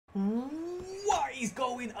What is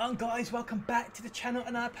going on, guys? Welcome back to the channel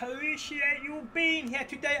and I appreciate you being here.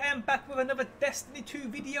 Today I am back with another Destiny 2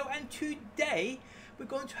 video, and today we're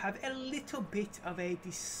going to have a little bit of a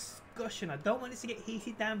discussion. I don't want this to get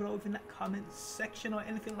heated down below in that comment section or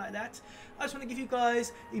anything like that. I just want to give you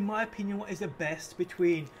guys, in my opinion, what is the best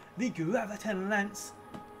between the Graviton Lance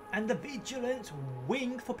and the Vigilance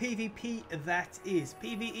Wing for PvP. That is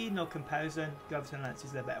PvE, no comparison. Graviton Lance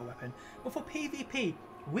is the better weapon, but for PvP,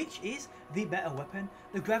 which is the better weapon,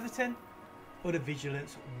 the Graviton or the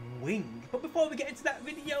Vigilance Wing? But before we get into that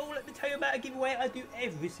video, let me tell you about a giveaway I do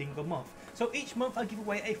every single month. So each month I give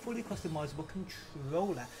away a fully customizable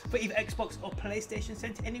controller for either Xbox or PlayStation,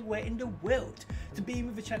 sent anywhere in the world. To be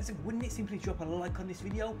with a chance of winning it, simply drop a like on this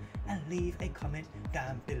video and leave a comment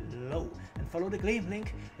down below. And follow the Gleam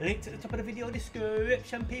link to the top of the video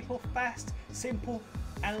description, people. Fast, simple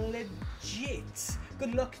and legit.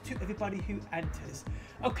 Good luck to everybody who enters.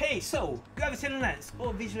 Okay, so Graviton Lance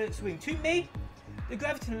or Vigilance Wing. To me, the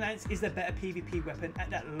Graviton Lance is the better PvP weapon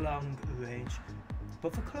at that long range.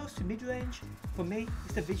 But for close to mid-range, for me,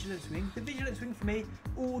 it's the Vigilance Wing. The Vigilance Wing for me,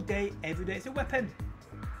 all day, every day. It's a weapon.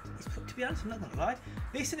 To be honest, I'm not gonna lie,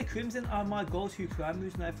 this and the Crimson are my go-to crime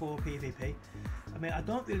moves now for PvP. I mean, I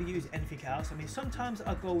don't really use anything else. I mean, sometimes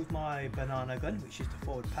I go with my banana gun, which is the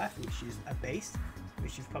forward path, which is a base,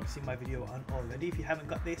 which you've probably seen my video on already. If you haven't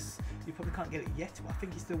got this, you probably can't get it yet, but I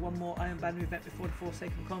think it's the one more Iron Banner event before the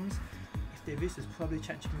Forsaken comes. If there is, there's probably a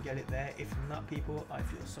chance you can get it there. If not, people, I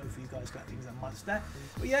feel sorry for you guys, got things a monster.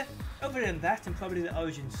 But yeah, other than that, and probably the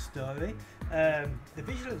origin story, the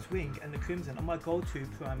Vigilance Wing and the Crimson are my go-to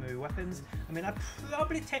primary weapons. I mean, I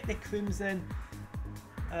probably take the Crimson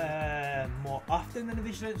more often than the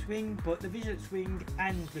Vigilance Wing, but the Vigilance Wing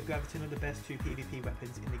and the Graviton are the best two PvP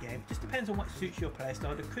weapons in the game. It just depends on what suits your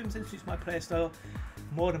playstyle. The Crimson suits my playstyle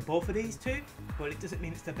more than both of these two, but it doesn't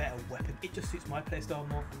mean it's the better weapon. It just suits my playstyle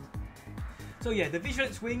more. So yeah, the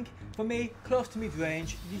Vigilance Wing, for me, close to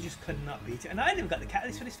mid-range, you just could not beat it. And I ain't even got the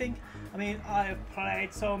catalyst for this thing. I mean, I have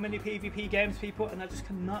played so many PvP games, people, and I just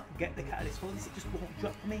cannot get the catalyst for this. It just won't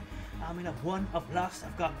drop for me. I mean, I've won, I've lost,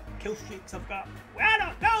 I've got kill streaks, I've got, well, I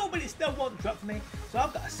don't know, but it still won't drop for me. So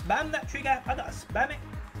I've got to spam that trigger, I've got to spam it.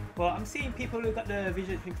 But I'm seeing people who got the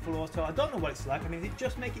Vigilance Wing full auto. I don't know what it's like. I mean, did it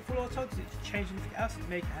just make it full auto? Does it change anything else to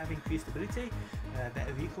make it have increased ability?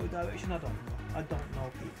 Better recoil direction? I don't know. I don't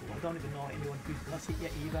know, people. I don't even know anyone who's got it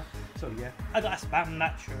yet either. So yeah, I gotta spam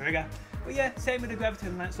that trigger. But yeah, same with the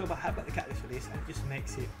Graviton Lance. So I have got the catalyst for this, and it just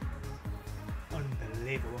makes it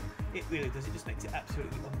unbelievable. It really does. It just makes it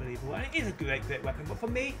absolutely unbelievable. And it is a great weapon. But for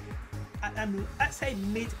me, at say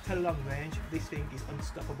mid to long range, this thing is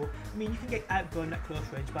unstoppable. I mean, you can get outgunned at close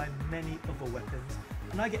range by many other weapons.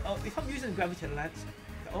 And I get, if I'm using the Graviton Lance,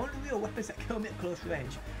 the only real weapons that kill me at close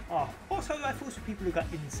range are also rifles for people who got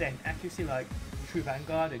insane accuracy, like True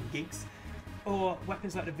Vanguard and Gigs, or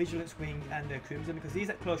weapons like the Vigilance Wing and the Crimson, because these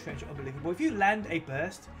at close range are unbelievable. If you land a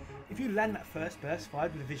burst, if you land that first burst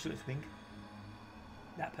fired with the Vigilance Wing,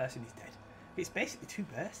 that person is dead. It's basically two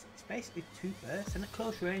bursts. It's basically two bursts, and at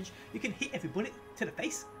close range, you can hit every bullet to the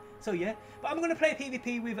face. So yeah, but I'm going to play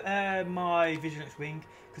PvP with my Vigilance Wing,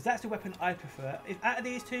 because that's the weapon I prefer. If out of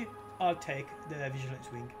these two, I'll take the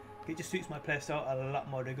Vigilance Wing. It just suits my playstyle a lot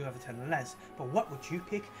more than Graviton Lance. But what would you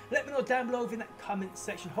pick? Let me know down below in that comment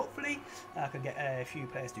section. Hopefully, I can get a few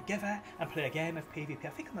players together and play a game of PvP. I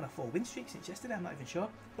think I'm on a 4 win streak since yesterday, I'm not even sure.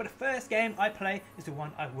 But the first game I play is the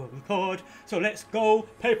one I will record. So let's go,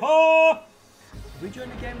 paper! Did we join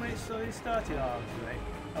the game when it started? Oh, great.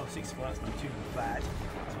 Oh, 6-4, that's not too bad.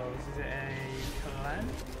 So, is it a clan?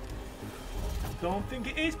 I don't think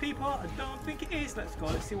it is, people. I don't think it is. Let's go.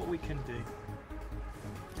 Let's see what we can do.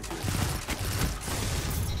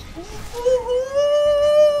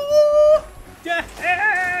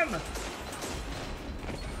 Damn!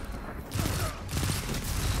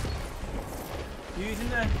 Using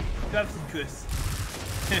the Graviton Chris.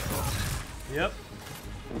 Yep.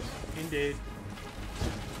 Indeed.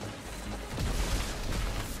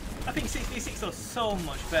 I think 6v6 are so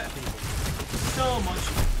much better, people. So much.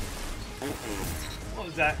 What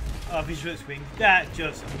was that? Oh, Vigilance Wing. That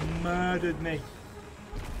just murdered me.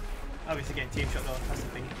 Obviously getting team shot though, that's the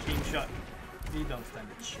thing. Team shot, you don't stand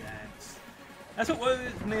a chance. That's what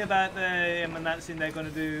worries me about them announcing they're going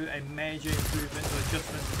to do a major improvement or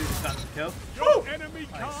adjustment to the time to kill. Your enemy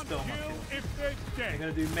can't kill if they're dead. They're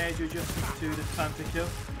going to do major adjustments to the time to kill.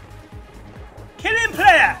 Killing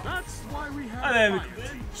player! That's why we have oh, there we go.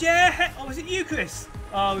 Yeah! Oh, was it you, Chris?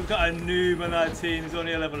 Oh, we've got a noob on our team. He's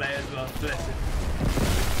only a level 8 as well. Bless him.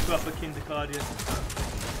 Proper kindergarten.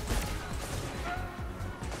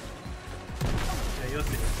 Yeah, you'll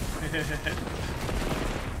see.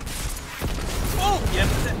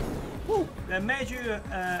 There are major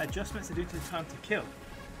adjustments to do to the time to kill.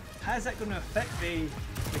 How's that going to affect the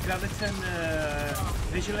Graviton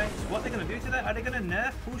Vigilance? What they're going to do to that? Are they going to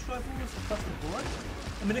nerf pulse rifles across the board?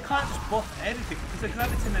 I mean, they can't just buff everything because the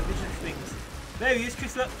Graviton and Vigilance things. There he is,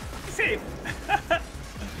 Chris. Look, see him.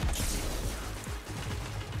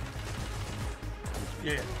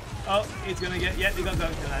 Yeah. Oh, he's going to get. Yeah, they got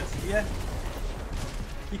Graviton lads. Yeah.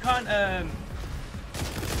 You can't.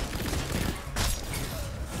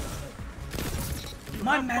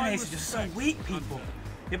 My mayonnaise is just so weak, people.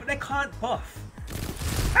 Yeah, but they can't buff.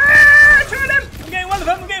 Ah! Two of them! I'm getting one of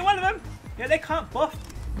them, I'm getting one of them! Yeah, they can't buff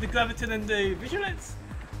the Graviton and the Vigilance.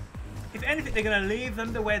 If anything, they're going to leave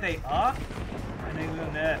them the way they are. And they're going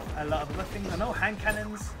to nerf a lot of other things. I know hand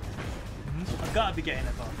cannons. I've got to be getting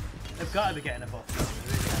a buff. They've got to be getting a buff.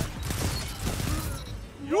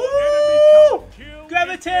 Woo!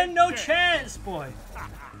 Graviton, no chance, boy.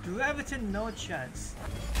 Graviton, no chance.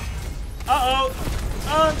 Uh-oh!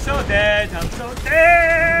 I'm so dead! I'm so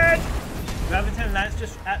dead! Graviton Lance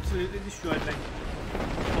just absolutely destroyed me.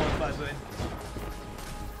 4-5 win.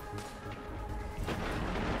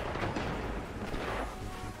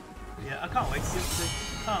 Yeah, I can't wait to see it.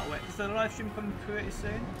 Can't wait. Is the live stream coming pretty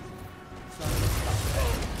soon? So,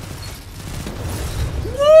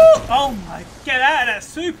 woo! Oh my! Get out of that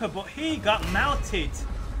super! But he got melted.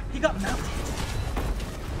 He got melted.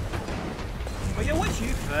 But yeah, what do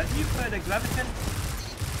you prefer? Do you prefer the Graviton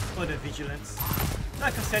or the Vigilance?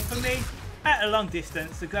 Like I said, for me, at a long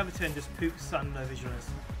distance, the Graviton just poops on the Vigilance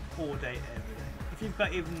all day, every day. If you've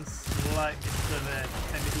got even slightest of a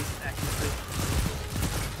semi-decent accuracy.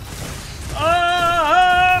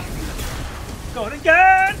 Ah! Going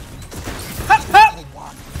again! Hop, hop!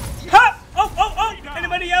 Hop! Oh, oh, oh!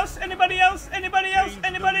 Anybody else? Anybody else? Anybody else?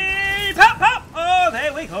 Anybody? Pop, pop! Oh,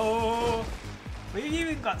 there we go! We've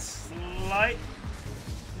even got slight,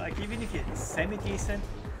 like even if you're semi-decent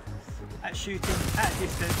at shooting at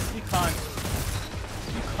distance, you can't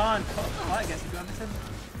fight against the Graviton.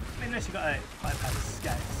 I mean, unless you've got a 5-pound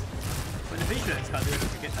scouts. But the Vigilance can't do anything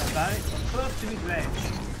to get that about it. Close to mid-range.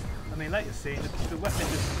 I mean, like you're seeing, the weapon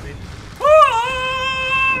just been.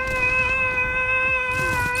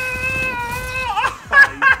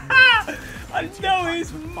 I know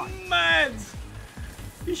he's mad!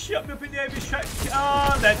 He shot me up in the air with his tractor cannon.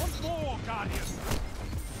 Oh, then.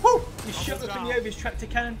 Woo! He shot me up in the air with his tractor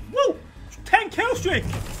cannon. Woo! 10 kill streak!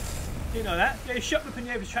 You know that? Yeah, he shot me up in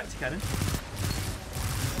the air with his tractor cannon.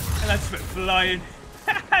 And I just went flying.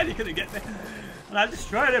 And he couldn't get me. And I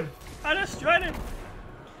destroyed him. I destroyed him.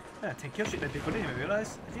 Yeah, 10 kill streak then, people. I didn't even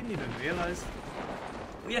realise. I didn't even realise.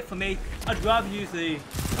 But yeah, for me, I'd rather use the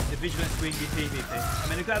Vigilance to win your PvP. I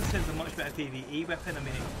mean, the Graviton's a much better PvE weapon. I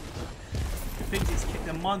mean,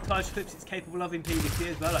 the montage clips it's capable of in PvP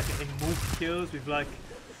as well, like getting multi kills with like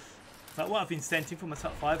what I've been sent in for my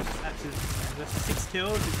top 5 is absolutely standard. 6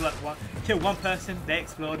 kills is like kill one person, they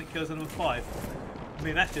explode, and it kills another 5. I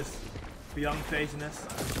mean, that's just beyond craziness.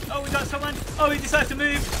 Oh, we got someone! Oh, he decides to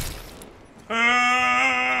move!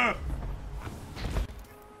 Ah!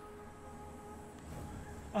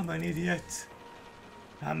 I'm an idiot.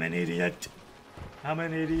 I'm an idiot. I'm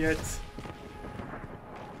an idiot.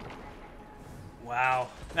 Wow.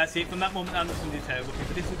 That's it. From that moment I'm just going to do terrible.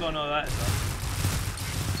 But this is going alright as well.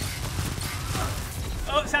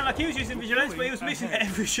 Oh, it sounded like he was using Vigilance, but he was missing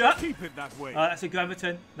every shot. Keep it that way. Oh, that's a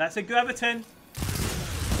Graviton. That's a Graviton.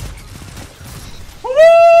 Woo!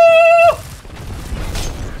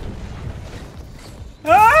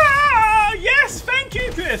 Ah! Yes! Thank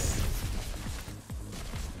you, Chris!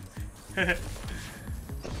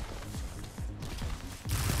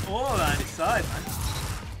 All around his side, man.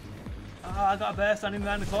 Oh, I got a burst on him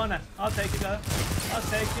around the corner. I'll take it though. I'll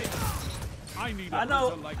take it. I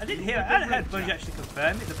know. I didn't hear it. I hadn't heard Bungie actually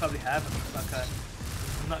confirm it. They probably have. Like,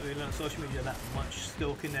 I'm not really on social media that much,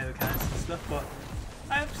 stalking their accounts and stuff. But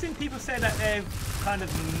I've seen people say that they've kind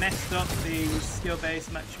of messed up the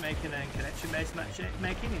skill-based matchmaking and connection-based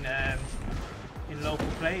matchmaking in local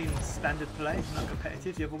play, in standard play, not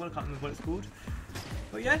competitive. The other one, I can't remember what it's called.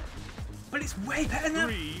 But yeah. But it's way better now.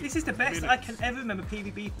 This is the best I can ever remember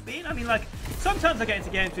PvP being. I mean, like, sometimes I get into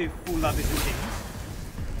games with full lobbies and teams.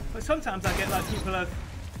 But sometimes I get, like, people have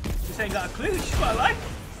just ain't got a clue, which is what I like.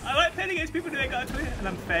 I like playing against people who ain't got a clue. And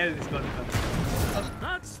I'm failing this gun. Oh.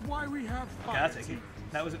 That's why we have fire. Yeah, I'll take it.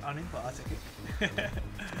 That wasn't on him, but I'll take it.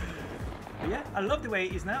 But yeah, I love the way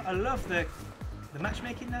it is now. I love the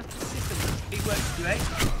matchmaking now system. It works great.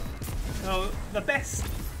 So, the best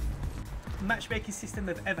matchmaking system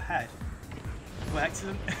they've ever had. Well,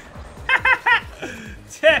 excellent.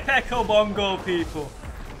 Typical Bongo people.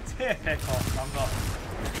 Typical Bongo.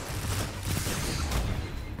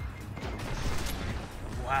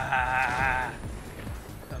 Wow.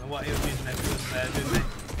 Don't know what he was using there, didn't he?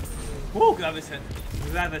 Woo, Graviton.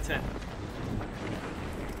 Graviton.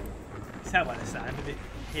 Tell by the sound of it.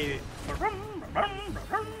 Hear it.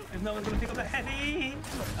 If no one's going to pick up that heavy.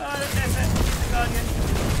 Oh, there's it. The Guardian.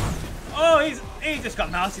 Oh, he just got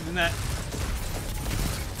melted in that.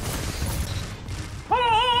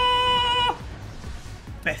 Oh!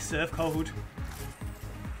 Best serve code.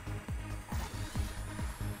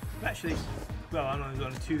 Actually, well, I'm only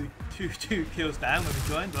on two kills down when we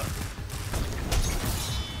joined, but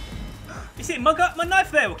you see, my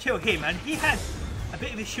knife there will kill him, and he had a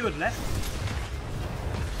bit of his shield left.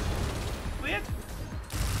 Weird.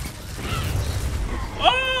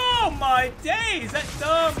 Oh my days! That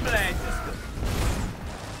darn blade just got...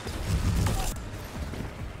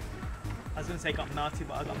 I was going to say got melted,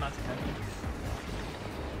 but I got melted.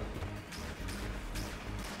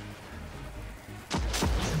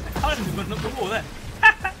 I can't even run up the wall there.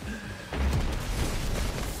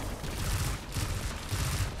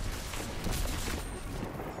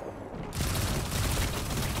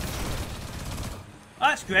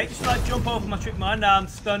 That's great. Just like jump over my trick mine. Now I'm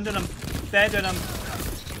stunned and I'm dead and I'm.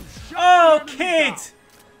 Oh, kid!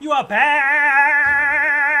 You are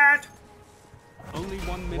bad! Only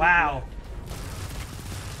 1 minute. Wow.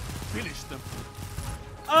 Finish them.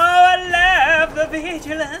 Oh, I love the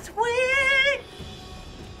Vigilance win!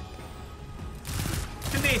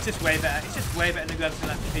 To me, it's just way better. It's just way better than Graviton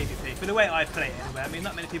after PvP. For the way I play it, anyway. I mean,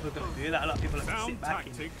 not many people are going to do that. A lot of people are going to sit back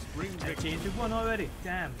and teams. We've won already.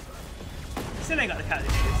 Damn. Still ain't got the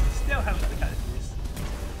catalyst for this. Still haven't got the catalyst for this.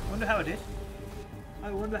 Wonder how I did.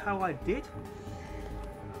 I wonder how I did.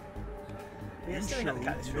 Yeah, still ain't got the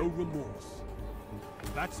catalyst for it. No remorse.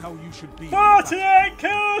 That's how you should be. 48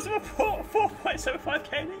 kills with a 4.75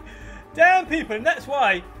 KD. Damn, people, and that's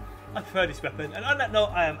why I prefer this weapon. And on that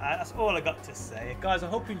note, I am out. That's all I got to say. Guys, I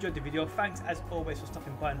hope you enjoyed the video. Thanks, as always, for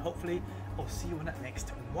stopping by, and hopefully I'll see you on that next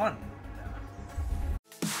one.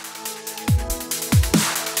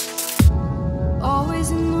 Always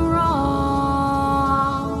in the